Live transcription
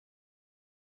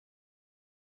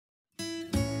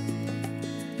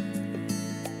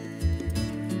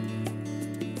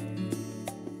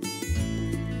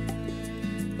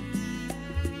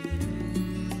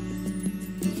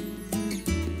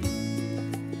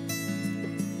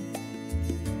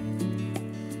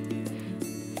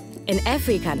In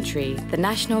every country, the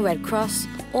National Red Cross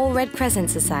or Red Crescent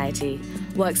Society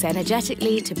works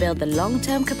energetically to build the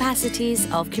long-term capacities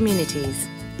of communities.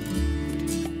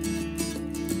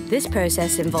 This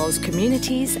process involves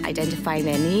communities identifying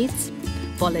their needs,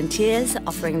 volunteers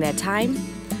offering their time,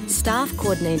 staff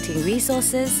coordinating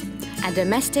resources, and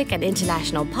domestic and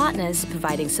international partners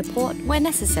providing support where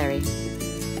necessary.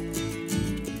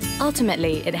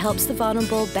 Ultimately, it helps the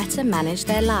vulnerable better manage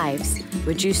their lives,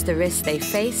 reduce the risks they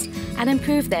face, and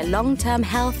improve their long-term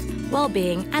health,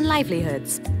 well-being, and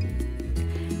livelihoods.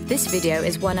 This video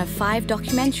is one of 5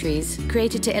 documentaries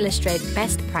created to illustrate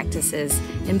best practices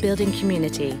in building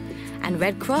community and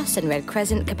Red Cross and Red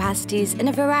Crescent capacities in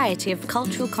a variety of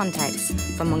cultural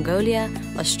contexts from Mongolia,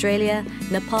 Australia,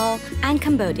 Nepal, and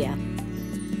Cambodia.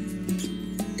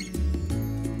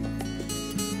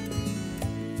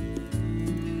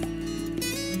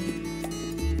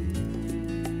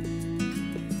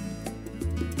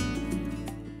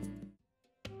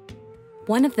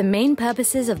 One of the main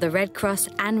purposes of the Red Cross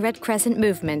and Red Crescent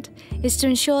movement is to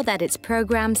ensure that its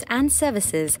programs and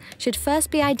services should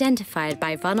first be identified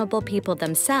by vulnerable people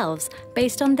themselves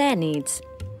based on their needs.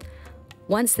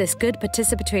 Once this good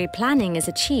participatory planning is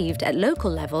achieved at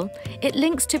local level, it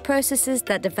links to processes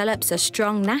that develops a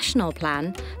strong national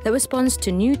plan that responds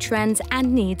to new trends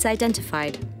and needs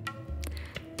identified.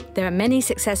 There are many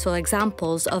successful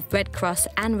examples of Red Cross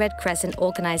and Red Crescent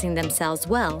organizing themselves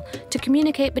well to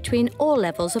communicate between all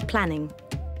levels of planning.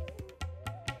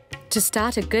 To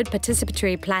start a good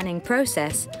participatory planning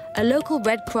process, a local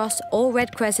Red Cross or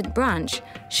Red Crescent branch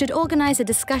should organize a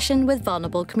discussion with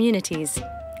vulnerable communities.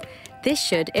 This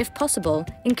should, if possible,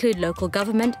 include local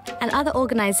government and other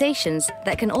organizations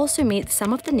that can also meet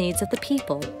some of the needs of the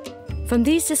people. From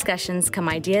these discussions come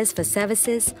ideas for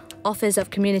services, offers of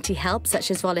community help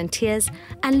such as volunteers,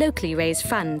 and locally raised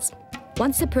funds.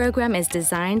 Once the program is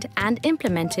designed and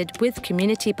implemented with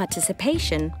community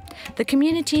participation, the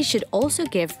community should also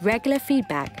give regular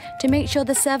feedback to make sure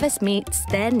the service meets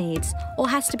their needs or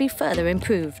has to be further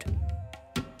improved.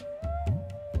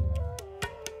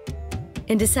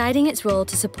 In deciding its role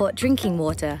to support drinking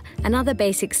water and other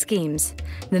basic schemes,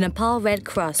 the Nepal Red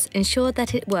Cross ensured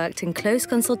that it worked in close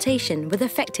consultation with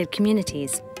affected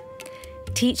communities.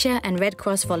 Teacher and Red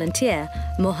Cross volunteer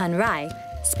Mohan Rai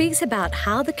speaks about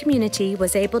how the community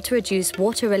was able to reduce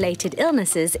water-related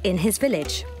illnesses in his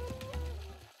village.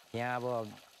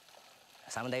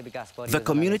 The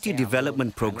community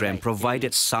development program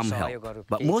provided some help,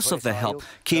 but most of the help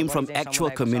came from actual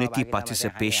community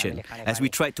participation as we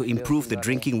tried to improve the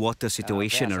drinking water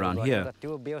situation around here.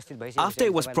 After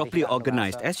it was properly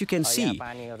organized, as you can see,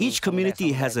 each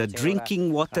community has a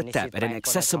drinking water tap at an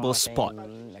accessible spot.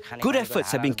 Good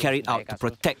efforts have been carried out to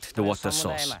protect the water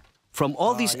source. From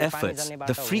all these efforts,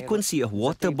 the frequency of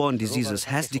waterborne diseases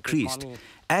has decreased,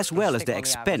 as well as the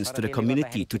expense to the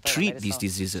community to treat these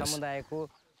diseases.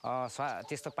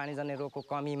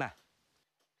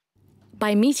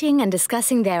 By meeting and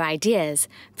discussing their ideas,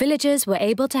 villagers were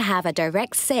able to have a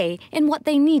direct say in what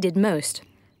they needed most.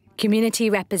 Community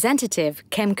representative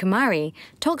Kem Kumari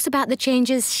talks about the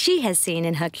changes she has seen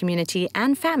in her community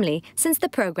and family since the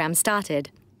program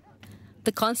started.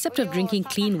 The concept of drinking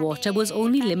clean water was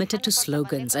only limited to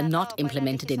slogans and not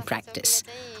implemented in practice.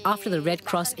 After the Red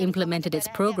Cross implemented its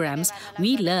programs,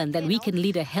 we learned that we can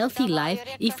lead a healthy life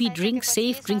if we drink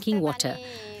safe drinking water.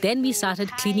 Then we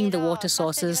started cleaning the water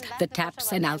sources, the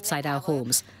taps, and outside our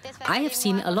homes. I have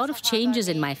seen a lot of changes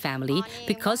in my family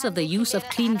because of the use of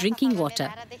clean drinking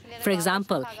water. For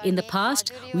example, in the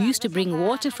past, we used to bring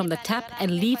water from the tap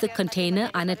and leave the container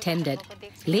unattended.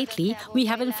 Lately, we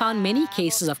haven't found many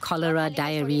cases of cholera,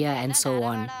 diarrhea, and so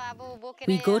on.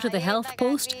 We go to the health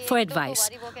post for advice.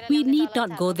 We need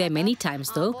not go there many times,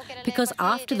 though, because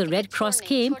after the Red Cross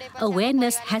came,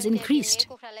 awareness has increased.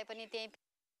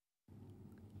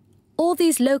 All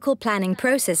these local planning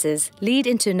processes lead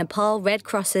into Nepal Red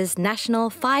Cross's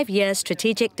national 5-year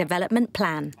strategic development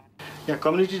plan. Yeah,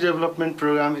 community development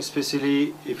program,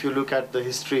 especially if you look at the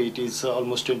history, it is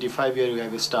almost 25 years we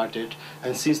have started,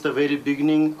 and since the very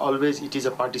beginning always it is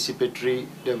a participatory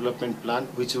development plan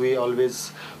which we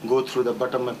always go through the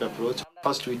bottom-up approach.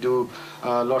 First we do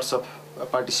lots of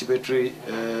participatory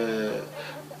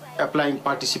applying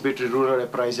participatory rural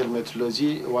appraisal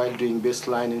methodology while doing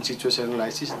baseline and situation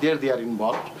analysis. There they are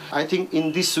involved. I think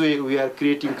in this way we are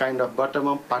creating kind of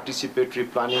bottom-up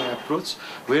participatory planning approach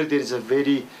where there is a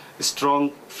very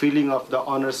strong feeling of the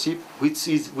ownership which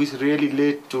really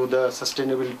led to the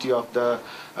sustainability of the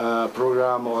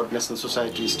program or national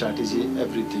society strategy,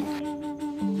 everything.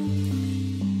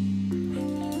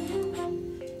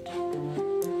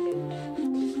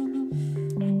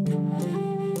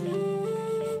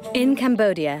 In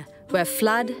Cambodia, where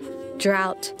flood,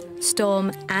 drought,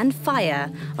 storm and fire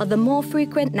are the more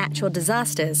frequent natural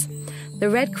disasters, the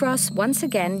Red Cross once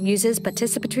again uses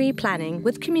participatory planning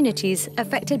with communities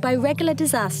affected by regular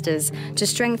disasters to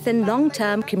strengthen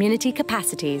long-term community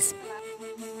capacities.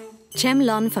 Chem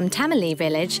Lon from Tamale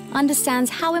village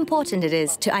understands how important it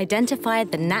is to identify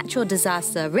the natural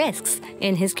disaster risks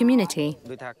in his community.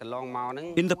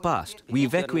 In the past, we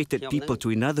evacuated people to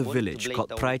another village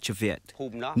called Prai Chaviet.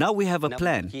 Now we have a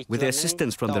plan with the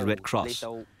assistance from the Red Cross.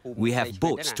 We have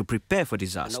boats to prepare for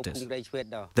disasters.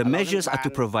 The measures are to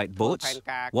provide boats,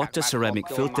 water ceramic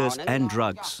filters and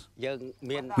drugs.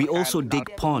 We also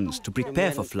dig ponds to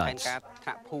prepare for floods.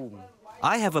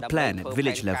 I have a plan at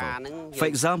village level. For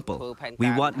example,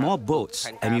 we want more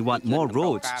boats and we want more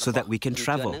roads so that we can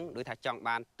travel.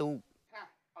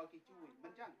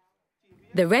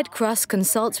 The Red Cross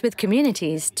consults with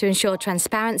communities to ensure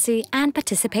transparency and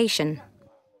participation.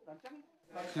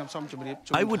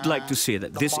 I would like to say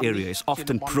that this area is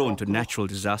often prone to natural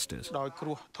disasters.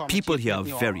 People here are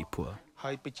very poor.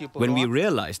 When we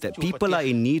realize that people are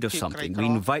in need of something, we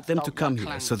invite them to come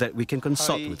here so that we can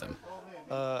consult with them.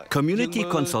 Community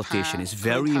consultation is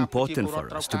very important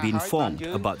for us to be informed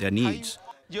about their needs.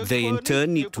 They in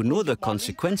turn need to know the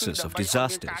consequences of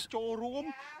disasters.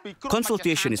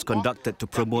 Consultation is conducted to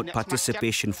promote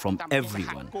participation from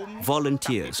everyone,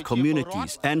 volunteers,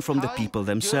 communities, and from the people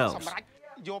themselves.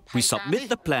 We submit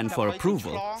the plan for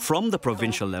approval from the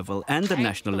provincial level and the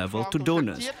national level to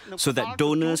donors, so that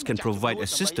donors can provide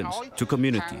assistance to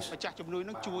communities.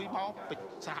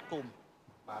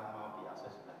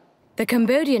 The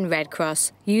Cambodian Red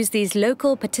Cross use these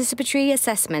local participatory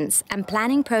assessments and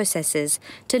planning processes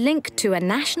to link to a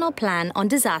national plan on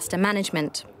disaster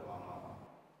management.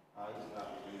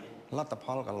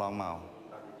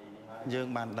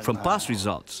 From past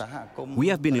results, we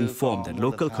have been informed that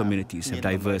local communities have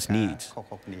diverse needs.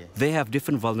 They have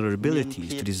different vulnerabilities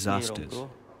to disasters.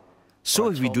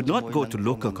 So if we do not go to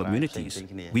local communities,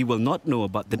 we will not know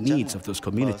about the needs of those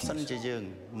communities.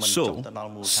 So,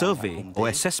 survey or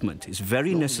assessment is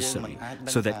very necessary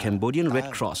so that Cambodian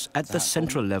Red Cross at the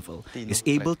central level is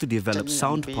able to develop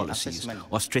sound policies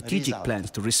or strategic plans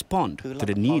to respond to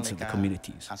the needs of the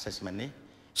communities.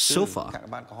 So far,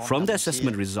 from the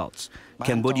assessment results,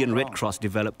 Cambodian Red Cross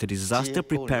developed a disaster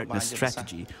preparedness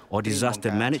strategy or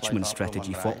disaster management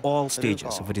strategy for all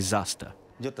stages of a disaster.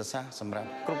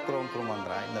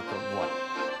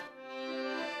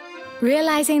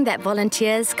 Realizing that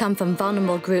volunteers come from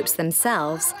vulnerable groups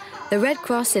themselves, the Red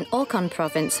Cross in Orkhon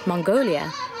Province,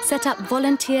 Mongolia, set up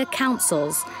volunteer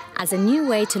councils as a new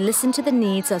way to listen to the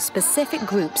needs of specific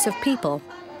groups of people.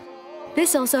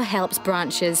 This also helps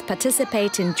branches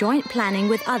participate in joint planning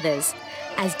with others,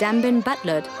 as Dambin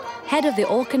Butlud, head of the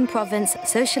Orkhon Province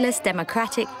Socialist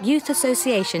Democratic Youth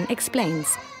Association,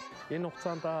 explains.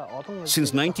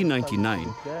 Since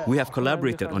 1999, we have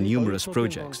collaborated on numerous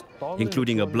projects,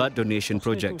 including a blood donation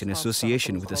project in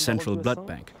association with the Central Blood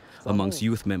Bank amongst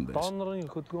youth members.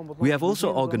 We have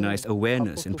also organized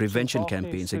awareness and prevention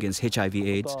campaigns against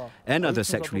HIV/AIDS and other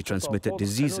sexually transmitted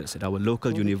diseases at our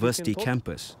local university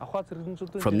campus.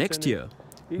 From next year,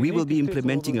 we will be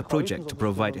implementing a project to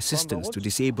provide assistance to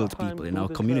disabled people in our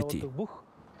community.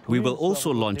 We will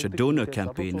also launch a donor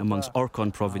campaign amongst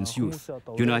Orkhon Province youth,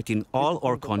 uniting all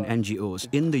Orkhon NGOs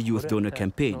in the youth donor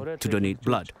campaign to donate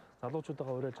blood.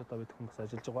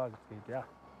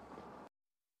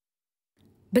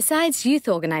 Besides youth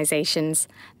organizations,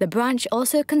 the branch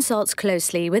also consults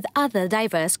closely with other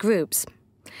diverse groups.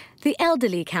 The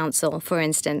Elderly Council, for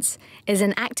instance, is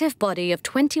an active body of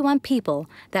 21 people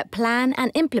that plan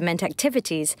and implement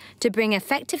activities to bring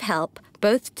effective help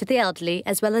both to the elderly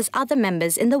as well as other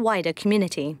members in the wider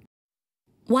community.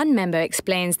 One member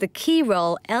explains the key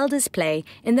role elders play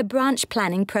in the branch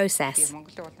planning process.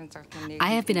 I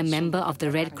have been a member of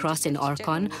the Red Cross in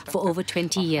Orkhon for over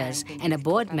 20 years and a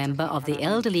board member of the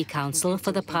Elderly Council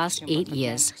for the past 8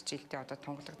 years.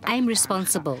 I am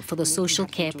responsible for the social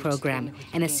care program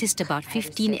and assist about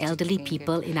 15 elderly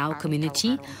people in our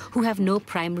community who have no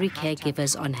primary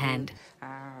caregivers on hand.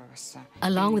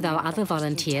 Along with our other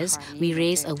volunteers, we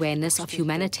raise awareness of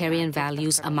humanitarian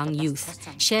values among youth,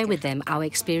 share with them our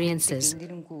experiences.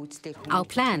 Our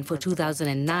plan for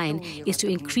 2009 is to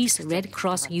increase Red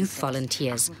Cross youth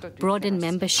volunteers, broaden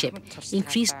membership,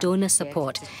 increase donor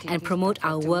support, and promote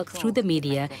our work through the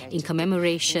media in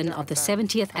commemoration of the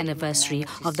 70th anniversary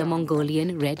of the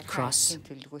Mongolian Red Cross.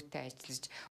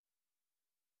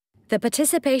 The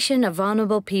participation of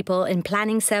vulnerable people in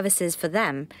planning services for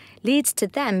them leads to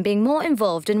them being more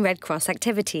involved in Red Cross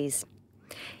activities.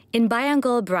 In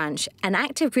Bayangol branch, an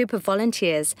active group of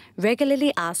volunteers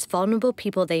regularly ask vulnerable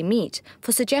people they meet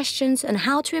for suggestions on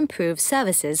how to improve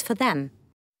services for them.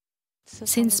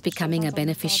 Since becoming a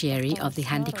beneficiary of the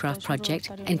Handicraft project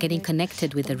and getting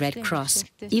connected with the Red Cross,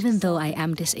 even though I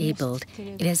am disabled,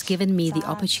 it has given me the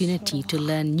opportunity to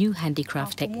learn new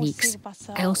handicraft techniques.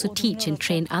 I also teach and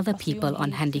train other people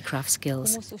on handicraft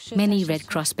skills. Many Red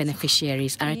Cross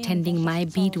beneficiaries are attending my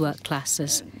beadwork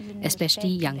classes, especially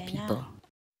young people.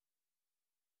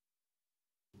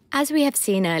 As we have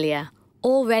seen earlier,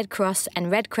 all Red Cross and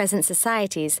Red Crescent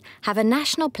societies have a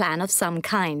national plan of some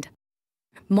kind.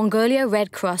 Mongolia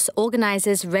Red Cross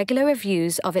organises regular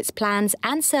reviews of its plans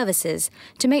and services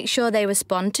to make sure they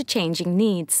respond to changing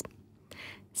needs.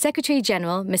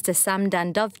 Secretary-General Mr.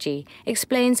 Samdan Dovji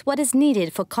explains what is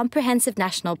needed for comprehensive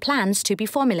national plans to be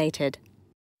formulated.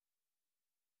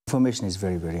 Information is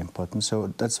very, very important,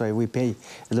 so that's why we pay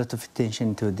a lot of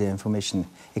attention to the information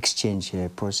exchange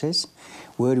process,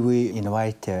 where we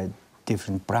invite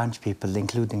different branch people,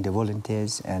 including the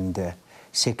volunteers and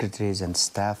secretaries and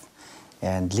staff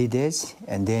and leaders,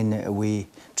 and then we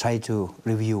try to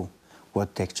review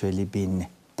what actually been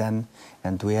done,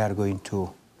 and we are going to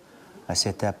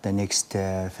set up the next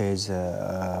phase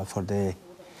for the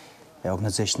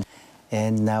organization.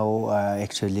 And now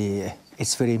actually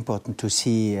it's very important to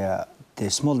see the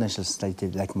small national society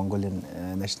like Mongolian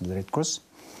National Red Cross,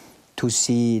 to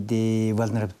see the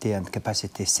vulnerability and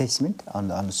capacity assessment on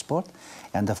the spot.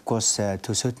 And of course,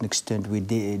 to a certain extent, we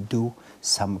do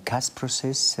some CAS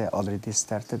process already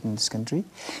started in this country.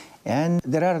 And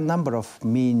there are a number of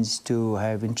means to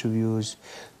have interviews,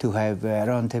 to have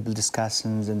roundtable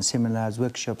discussions and seminars,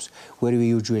 workshops, where we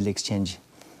usually exchange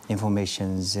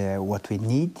information, what we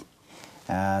need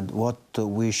and what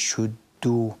we should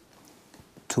do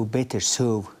to better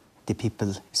serve the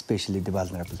people, especially the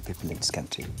vulnerable people in this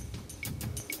country.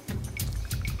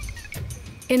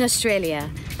 In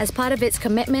Australia, as part of its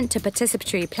commitment to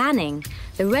participatory planning,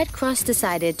 the Red Cross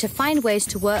decided to find ways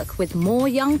to work with more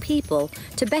young people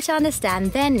to better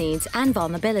understand their needs and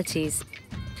vulnerabilities.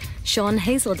 Sean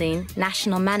Hazeldine,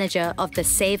 National Manager of the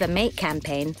Save a Mate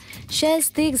campaign, shares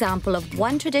the example of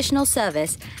one traditional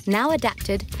service now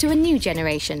adapted to a new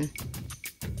generation.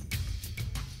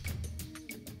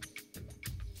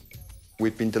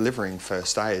 We've been delivering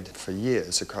first aid for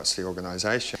years across the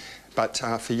organisation. But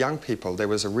for young people, there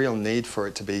was a real need for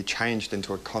it to be changed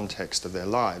into a context of their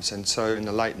lives. And so in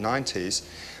the late 90s,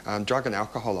 drug and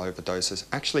alcohol overdoses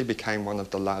actually became one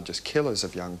of the largest killers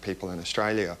of young people in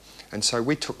Australia. And so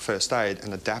we took first aid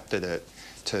and adapted it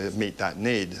to meet that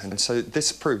need. And so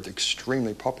this proved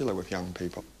extremely popular with young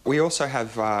people. We also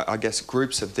have, I guess,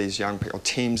 groups of these young people, or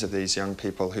teams of these young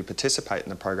people who participate in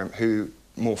the program who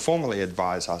more formally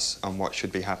advise us on what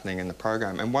should be happening in the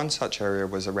program. And one such area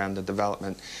was around the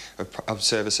development of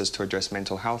services to address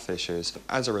mental health issues.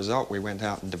 As a result, we went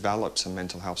out and developed some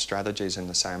mental health strategies in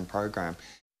the SAM program.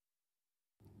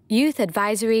 Youth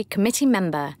Advisory Committee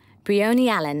member Briony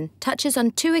Allen touches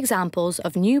on two examples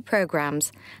of new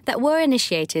programs that were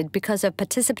initiated because of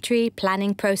participatory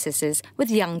planning processes with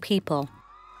young people.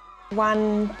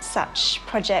 One such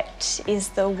project is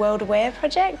the World Aware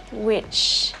project,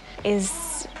 which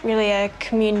is really a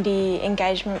community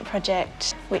engagement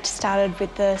project which started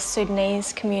with the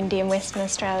Sudanese community in Western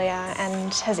Australia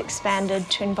and has expanded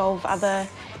to involve other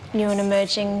new and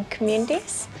emerging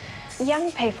communities.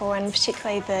 Young people, and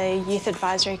particularly the Youth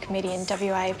Advisory Committee in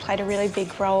WA, played a really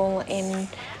big role in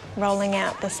rolling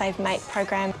out the Save Mate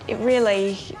program. It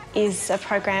really is a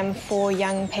program for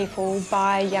young people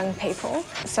by young people,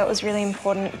 so it was really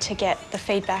important to get the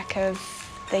feedback of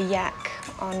the YAC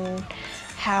on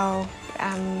how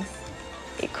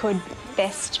it could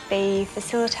best be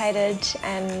facilitated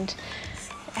and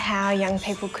how young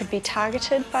people could be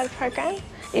targeted by the program.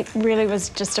 It really was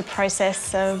just a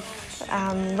process of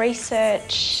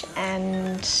research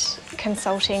and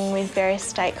consulting with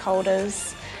various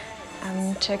stakeholders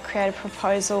to create a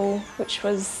proposal which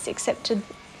was accepted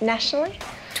nationally.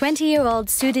 20-year-old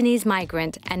Sudanese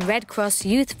migrant and Red Cross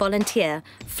youth volunteer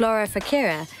Flora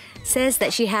Fakira says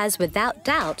that she has, without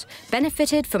doubt,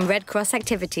 benefited from Red Cross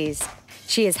activities.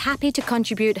 She is happy to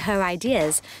contribute her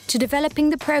ideas to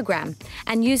developing the program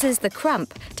and uses the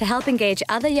Crump to help engage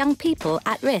other young people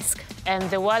at risk. And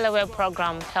the World Aware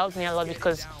program helped me a lot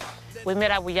because we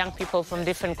met up with young people from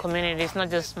different communities,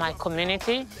 not just my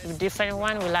community, a different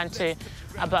one. We learned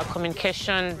about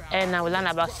communication and we learned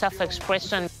about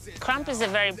self-expression. Crump is a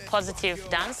very positive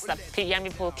dance that young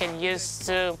people can use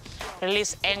to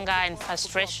release anger and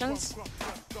frustrations.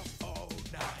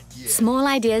 Small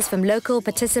ideas from local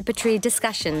participatory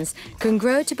discussions can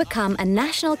grow to become a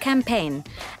national campaign,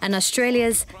 and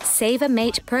Australia's Save a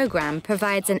Mate program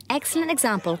provides an excellent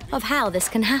example of how this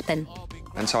can happen.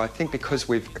 And so I think because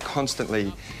we've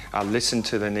constantly listened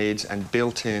to the needs and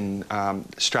built in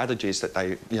strategies that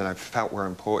they felt were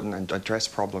important and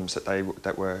addressed problems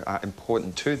that were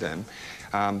important to them,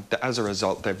 that as a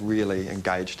result they've really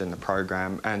engaged in the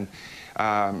program, and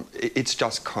it's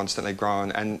just constantly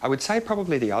grown. And I would say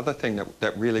probably the other thing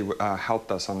that really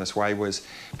helped us on this way was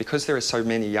because there are so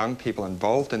many young people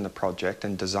involved in the project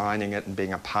and designing it and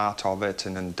being a part of it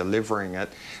and then delivering it,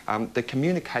 the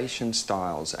communication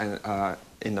styles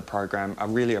in the program are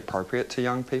really appropriate to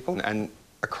young people. And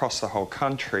across the whole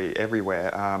country,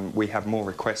 everywhere, we have more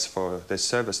requests for this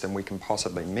service than we can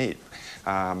possibly meet.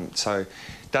 So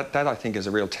that I think is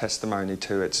a real testimony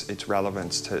to its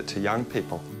relevance to young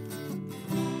people.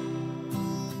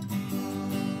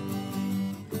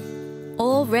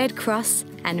 All Red Cross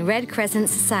and Red Crescent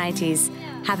societies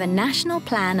have a national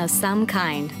plan of some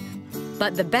kind,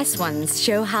 but the best ones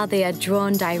show how they are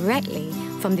drawn directly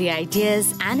from the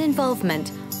ideas and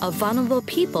involvement of vulnerable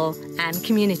people and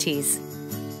communities.